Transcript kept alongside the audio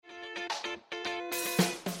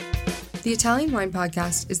The Italian Wine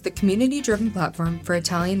Podcast is the community-driven platform for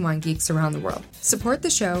Italian wine geeks around the world. Support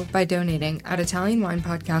the show by donating at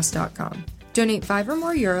ItalianWinepodcast.com. Donate €5 or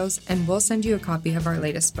more and we'll send you a copy of our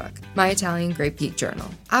latest book, My Italian Grape Geek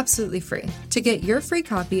Journal, absolutely free. To get your free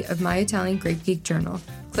copy of My Italian Grape Geek Journal,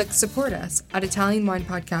 click Support Us at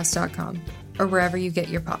ItalianWinepodcast.com or wherever you get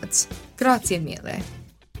your pods. Grazie mille.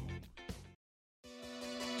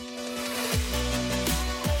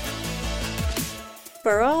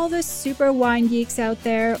 For all the super wine geeks out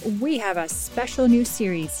there, we have a special new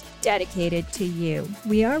series dedicated to you.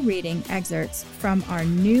 We are reading excerpts from our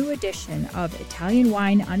new edition of Italian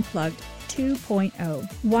Wine Unplugged 2.0.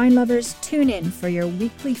 Wine lovers, tune in for your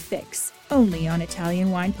weekly fix only on Italian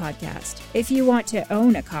Wine Podcast. If you want to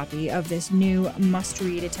own a copy of this new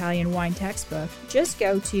must-read Italian wine textbook, just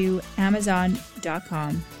go to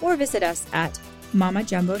Amazon.com or visit us at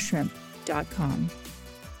MamaJumboShrimp.com.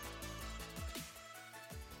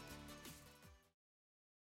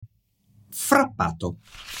 Frappato.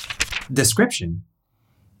 Description: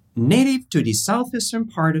 native to the southeastern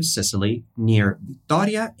part of Sicily near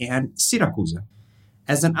Vittoria and Syracuse.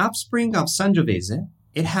 As an offspring of Sangiovese,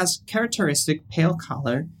 it has characteristic pale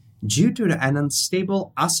color due to an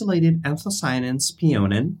unstable oxalated anthocyanins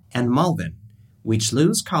pionin and malvin, which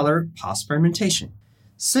lose color post-fermentation.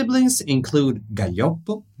 Siblings include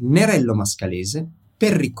Gaglioppo, Nerello Mascalese,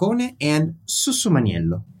 Perricone, and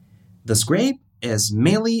Sussumaniello. This grape is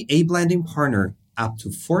mainly a blending partner up to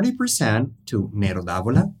 40% to Nero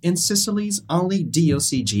d'Avola in Sicily's only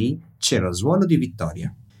DOCG, Cerasuolo di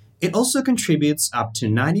Vittoria. It also contributes up to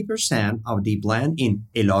 90% of the blend in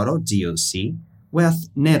Eloro DOC with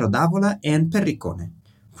Nero d'Avola and Perricone,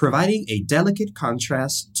 providing a delicate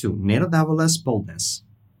contrast to Nero d'Avola's boldness.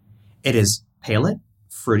 It is paler,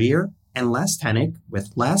 fruitier, and less tannic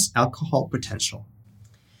with less alcohol potential.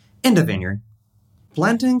 In the vineyard,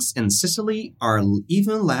 plantings in Sicily are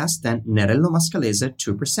even less than Nerello Mascalese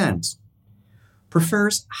 2%.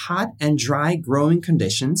 Prefers hot and dry growing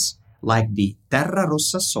conditions like the terra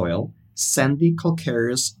rossa soil, sandy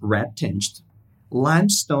calcareous red tinged,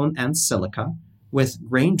 limestone and silica with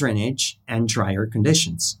grain drainage and drier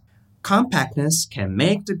conditions. Compactness can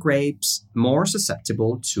make the grapes more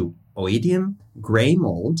susceptible to oidium, gray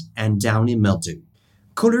mold, and downy mildew.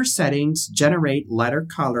 Cooler settings generate lighter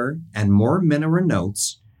color and more mineral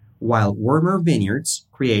notes, while warmer vineyards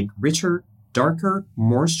create richer, darker,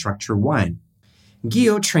 more structured wine.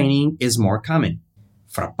 Guyot training is more common.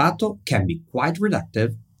 Frappato can be quite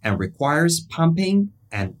reductive and requires pumping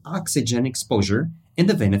and oxygen exposure in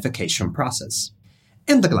the vinification process.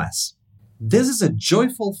 In the glass, this is a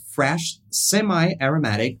joyful, fresh,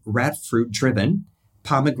 semi-aromatic red fruit-driven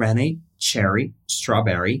pomegranate, cherry,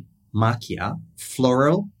 strawberry, macchia,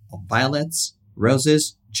 floral, violets,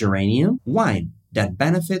 roses, geranium, wine that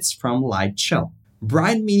benefits from light chill.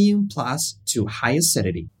 Bright medium plus to high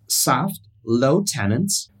acidity, soft, low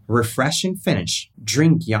tannins, refreshing finish.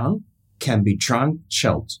 Drink young, can be drunk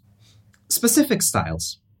chilled. Specific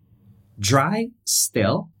styles: dry,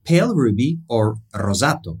 still, pale ruby, or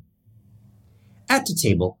rosato. At the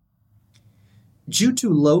table, due to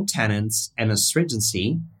low tannins and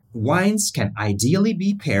astringency, wines can ideally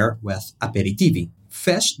be paired with aperitivi.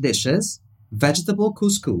 Fish dishes, vegetable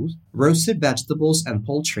couscous, roasted vegetables and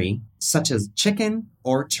poultry, such as chicken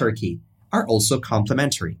or turkey, are also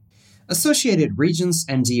complementary. Associated regions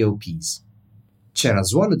and DOPs: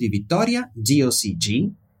 Cerasuolo di Vittoria,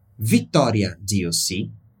 DOCG, Vittoria, DOC.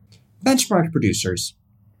 Benchmark producers: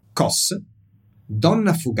 Cos,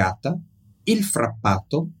 Donna Fugata, Il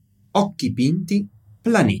Frappato, Occhi Pinti,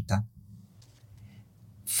 Planeta.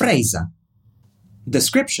 Freisa.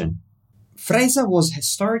 Description: Freisa was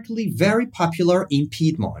historically very popular in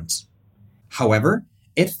Piedmont. However,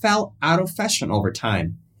 it fell out of fashion over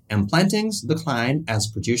time, and plantings declined as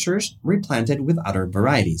producers replanted with other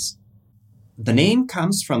varieties. The name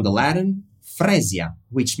comes from the Latin fresia,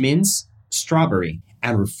 which means strawberry,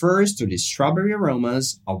 and refers to the strawberry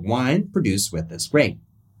aromas of wine produced with this grape.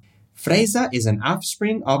 Freisa is an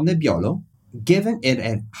offspring of Nebbiolo, giving it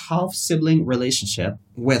a half-sibling relationship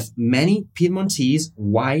with many Piedmontese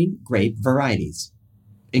wine grape varieties,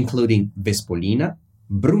 including Vespolina,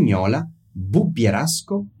 Brugnola,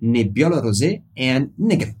 Bubbierasco, Nebbiolo Rosé, and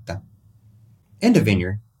Negretta. In the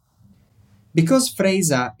vineyard, because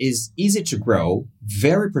Freisa is easy to grow,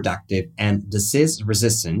 very productive, and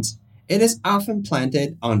disease-resistant, it is often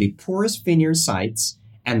planted on the poorest vineyard sites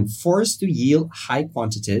and forced to yield high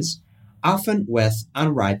quantities, often with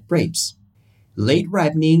unripe grapes. Late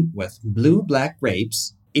ripening with blue-black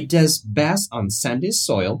grapes, it does best on sandy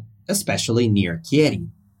soil, especially near Chieri.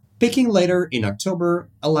 Picking later in October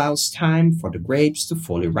allows time for the grapes to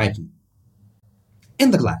fully ripen. In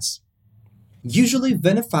the glass. Usually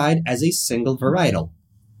vinified as a single varietal.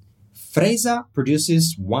 Freisa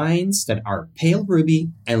produces wines that are pale ruby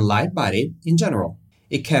and light-bodied in general.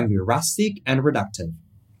 It can be rustic and reductive.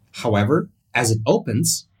 However, as it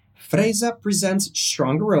opens, Freisa presents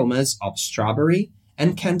strong aromas of strawberry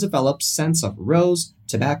and can develop scents of rose,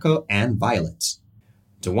 tobacco, and violets.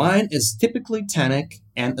 The wine is typically tannic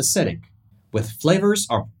and acidic, with flavors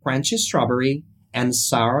of crunchy strawberry and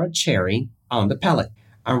sour cherry on the palate.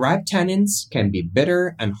 Unripe tannins can be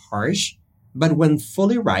bitter and harsh, but when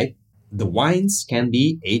fully ripe, the wines can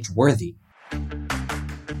be age-worthy.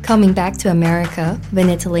 Coming back to America,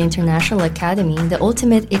 Vinitaly International Academy, the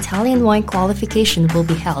ultimate Italian wine qualification will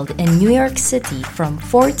be held in New York City from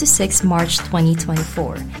 4 to 6 March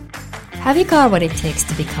 2024. Have you got what it takes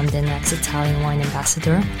to become the next Italian wine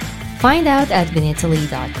ambassador? Find out at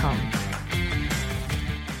vinitaly.com.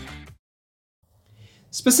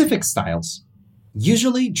 Specific styles.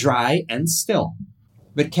 Usually dry and still,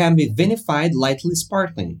 but can be vinified lightly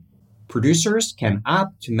sparkling. Producers can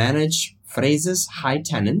opt to manage Freisa's high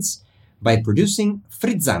tannins by producing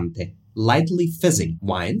frizzante, lightly fizzy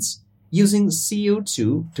wines, using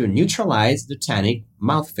CO2 to neutralize the tannic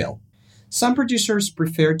mouthfeel. Some producers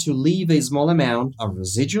prefer to leave a small amount of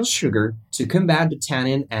residual sugar to combat the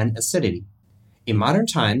tannin and acidity. In modern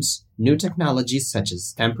times, new technologies such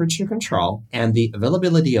as temperature control and the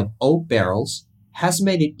availability of oak barrels has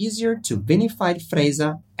made it easier to vinify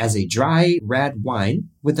Freisa as a dry red wine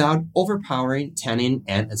without overpowering tannin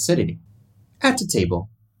and acidity. At the table,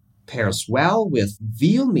 pairs well with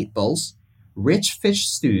veal meatballs, rich fish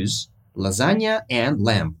stews, lasagna, and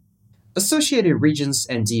lamb. Associated regions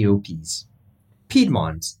and DOPs.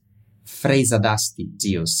 Piedmont, Freisa d'Asti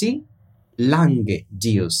DOC, Langhe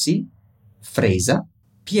DOC, Freisa,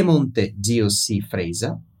 Piemonte DOC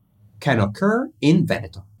Freisa, can occur in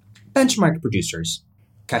Veneto. Benchmark producers: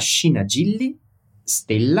 Cascina Gilli,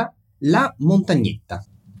 Stella, La Montagnetta.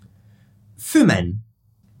 Fumen.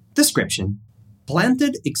 Description: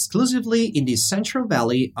 planted exclusively in the central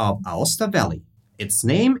valley of Aosta Valley. Its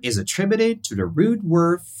name is attributed to the root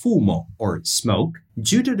word fumo, or smoke,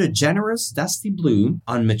 due to the generous dusty bloom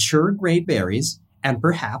on mature grape berries and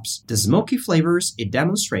perhaps the smoky flavors it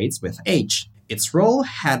demonstrates with age. Its role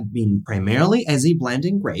had been primarily as a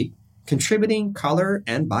blending grape, contributing color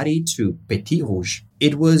and body to Petit Rouge.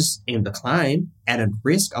 It was in decline and at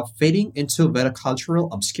risk of fading into viticultural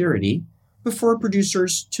obscurity before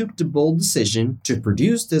producers took the bold decision to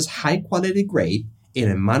produce this high-quality grape in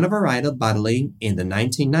a monovarietal bottling in the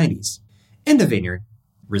 1990s. In the vineyard,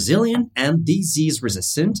 resilient and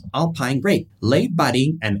disease-resistant alpine grape, late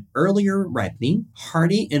budding and earlier ripening,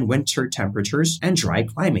 hardy in winter temperatures and dry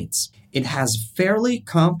climates. It has fairly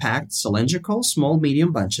compact cylindrical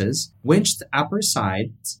small-medium bunches, winched upper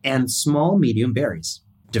sides, and small-medium berries.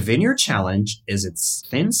 The vineyard challenge is its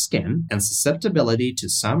thin skin and susceptibility to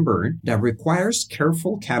sunburn that requires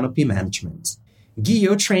careful canopy management.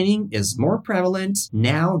 Guyot training is more prevalent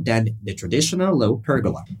now than the traditional low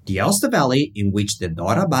pergola. The Aosta Valley, in which the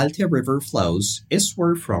Dora Baltea River flows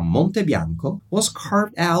eastward from Monte Bianco, was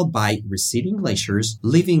carved out by receding glaciers,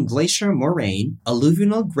 leaving glacier moraine,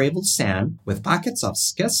 alluvial gravel sand with pockets of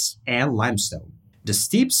schist and limestone. The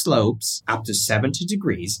steep slopes, up to 70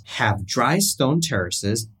 degrees, have dry stone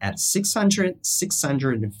terraces at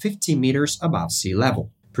 600-650 meters above sea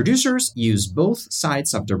level. Producers use both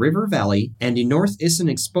sides of the river valley, and the northeastern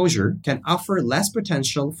exposure can offer less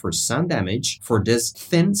potential for sun damage for this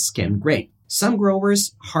thin-skinned grape. Some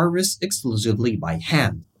growers harvest exclusively by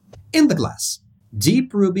hand. In the glass,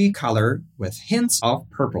 deep ruby color with hints of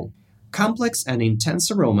purple. Complex and intense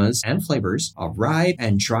aromas and flavors of ripe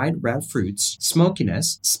and dried red fruits,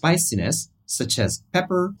 smokiness, spiciness, such as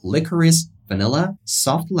pepper, licorice, vanilla,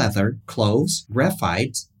 soft leather, cloves,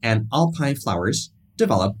 graphite, and alpine flowers,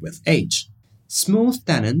 develop with age. Smooth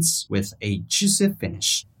tannins with a juicy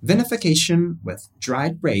finish. Vinification with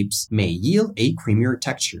dried grapes may yield a creamier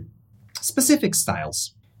texture. Specific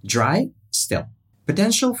styles: dry, still.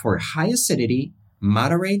 Potential for high acidity,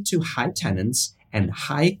 moderate to high tannins, and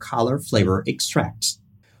high color flavor extracts.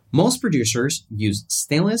 Most producers use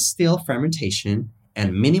stainless steel fermentation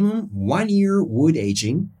and minimum 1 year wood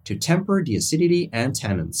aging to temper the acidity and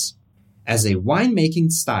tannins. As a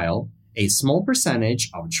winemaking style, a small percentage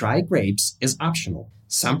of dry grapes is optional.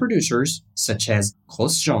 Some producers, such as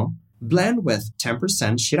Grosjean, blend with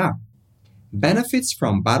 10% Shiraz. Benefits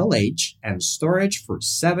from bottle age and storage for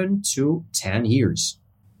 7 to 10 years.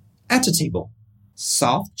 At the table,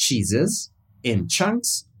 soft cheeses in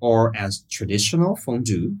chunks or as traditional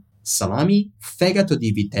fondue, salami, fegato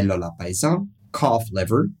di vitello alla paisan, calf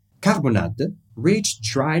liver, carbonade, rich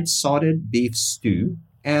dried salted beef stew,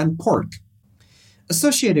 and pork.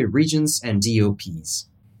 Associated regions and DOPs.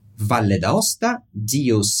 Valle d'Aosta,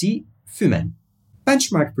 DOC, Fumen.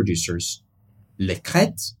 Benchmark producers. Les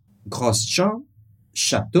Crêtes, Grosjean,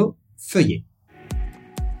 Château, Feuillet.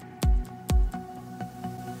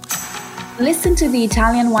 Listen to the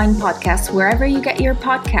Italian Wine Podcast wherever you get your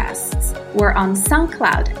podcasts. We're on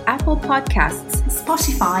SoundCloud, Apple Podcasts,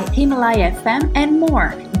 Spotify, Himalaya FM, and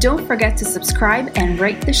more. Don't forget to subscribe and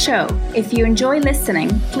rate the show. If you enjoy listening,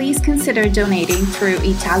 please consider donating through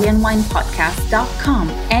ItalianWinePodcast.com.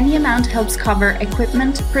 Any amount helps cover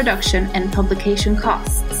equipment, production, and publication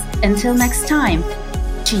costs. Until next time,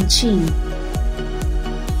 cin cin.